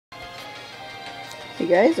Hey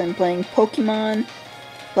guys, I'm playing Pokemon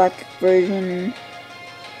Black version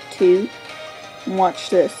 2. And watch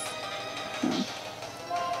this.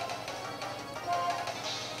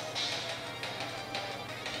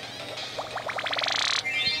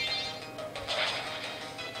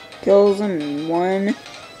 Kills him in one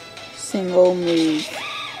single move.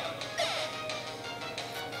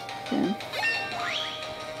 Okay.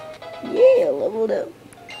 Yeah, leveled up.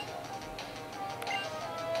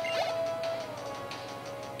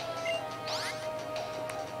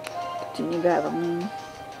 Continue battling.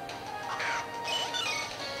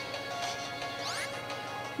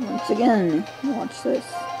 Once again, watch this.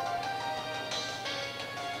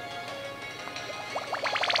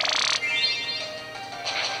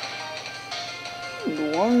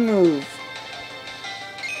 One move.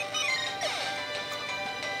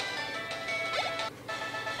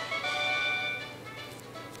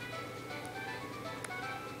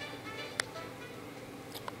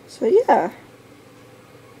 So yeah.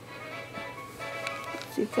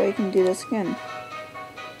 Let's see if I can do this again.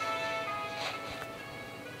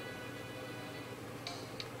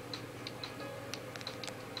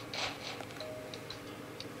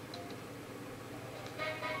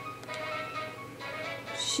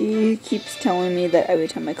 She keeps telling me that every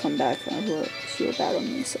time I come back, she will battle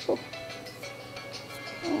me, so...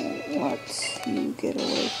 Let's you get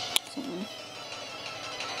away from someone.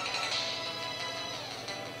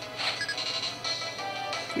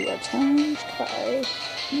 You are challenged by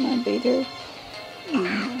my beta.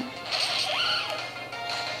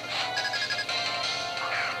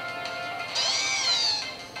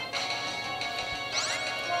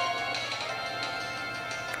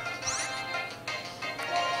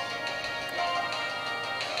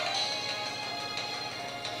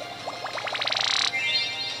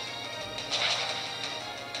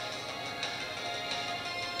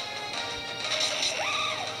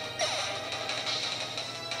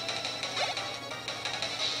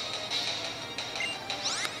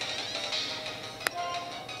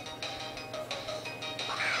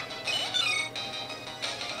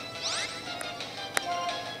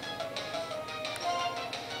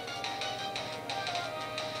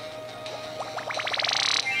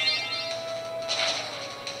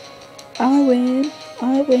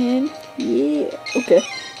 I win, yeah, okay.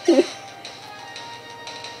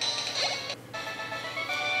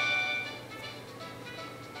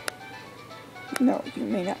 No, you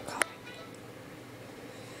may not come.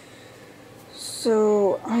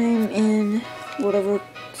 So, I'm in whatever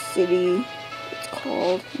city it's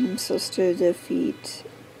called. I'm supposed to defeat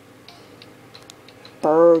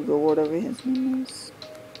Berg or whatever his name is.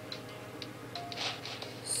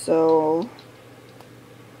 So...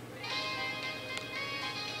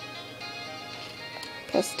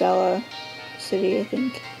 Castella City, I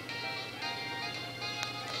think.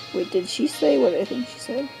 Wait, did she say what I think she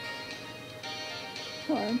said?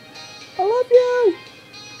 Hold on. I love you!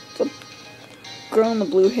 The girl in the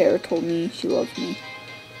blue hair told me she loves me.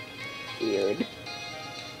 Weird.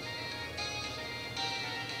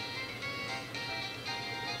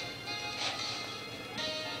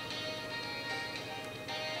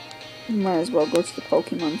 Might as well go to the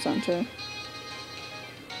Pokemon Center.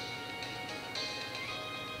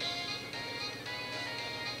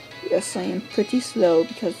 Yes, I am pretty slow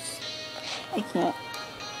because I can't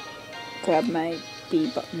grab my B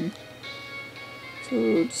button.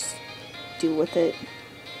 So just deal with it.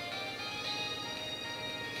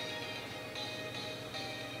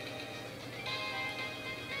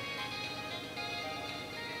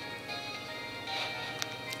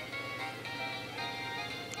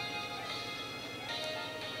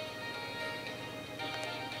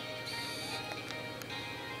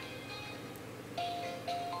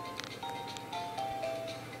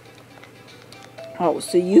 Oh,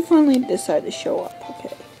 so you finally decided to show up.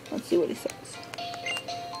 Okay, let's see what he says.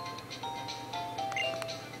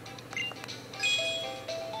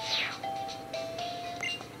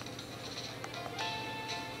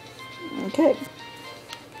 Okay.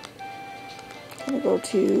 I'm gonna go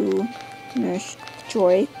to Nurse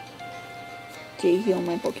Joy to heal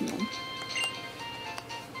my Pokemon.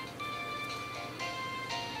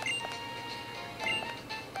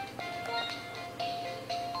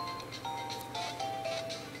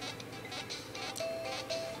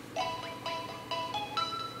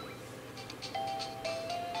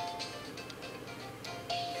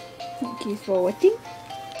 Thank you for waiting.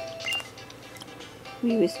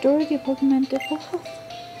 We restored your Pokemon to full health.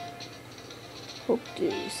 Hope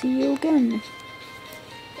to see you again.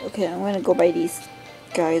 Okay, I'm gonna go by these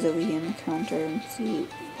guys over here in the counter and see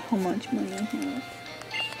how much money I have.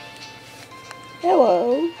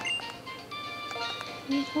 Hello.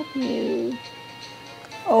 me help you.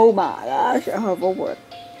 Oh my gosh, I have over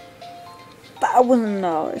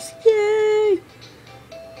 $1,000. Yay!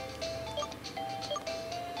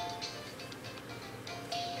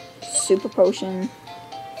 Super potion.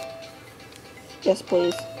 Yes,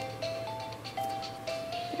 please.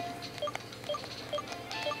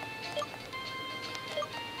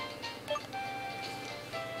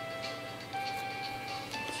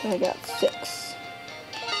 So I got 6.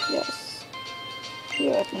 Yes.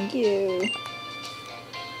 Yeah, thank you.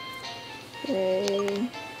 Okay.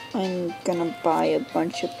 I'm gonna buy a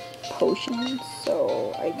bunch of potions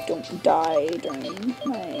so I don't die during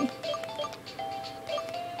my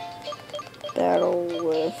battle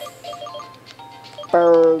with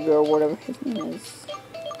Berg or whatever his name is.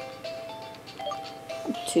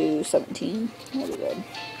 Up to 17. That'll be good.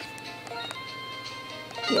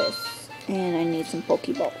 Yes. And I need some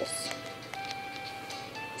Pokeballs.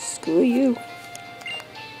 Screw you.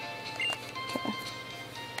 Okay.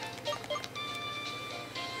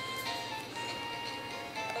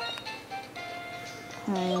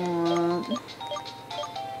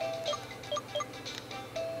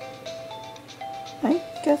 I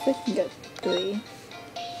guess I can get 3.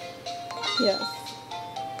 Yes.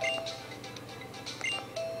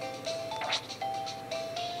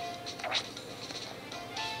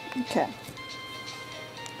 Okay.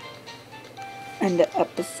 End the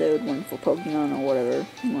episode 1 for Pokemon or whatever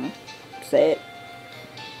you want to say it.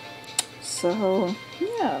 So,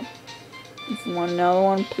 yeah. If you want another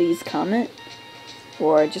one, please comment.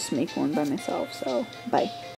 Or I just make one by myself. So, bye.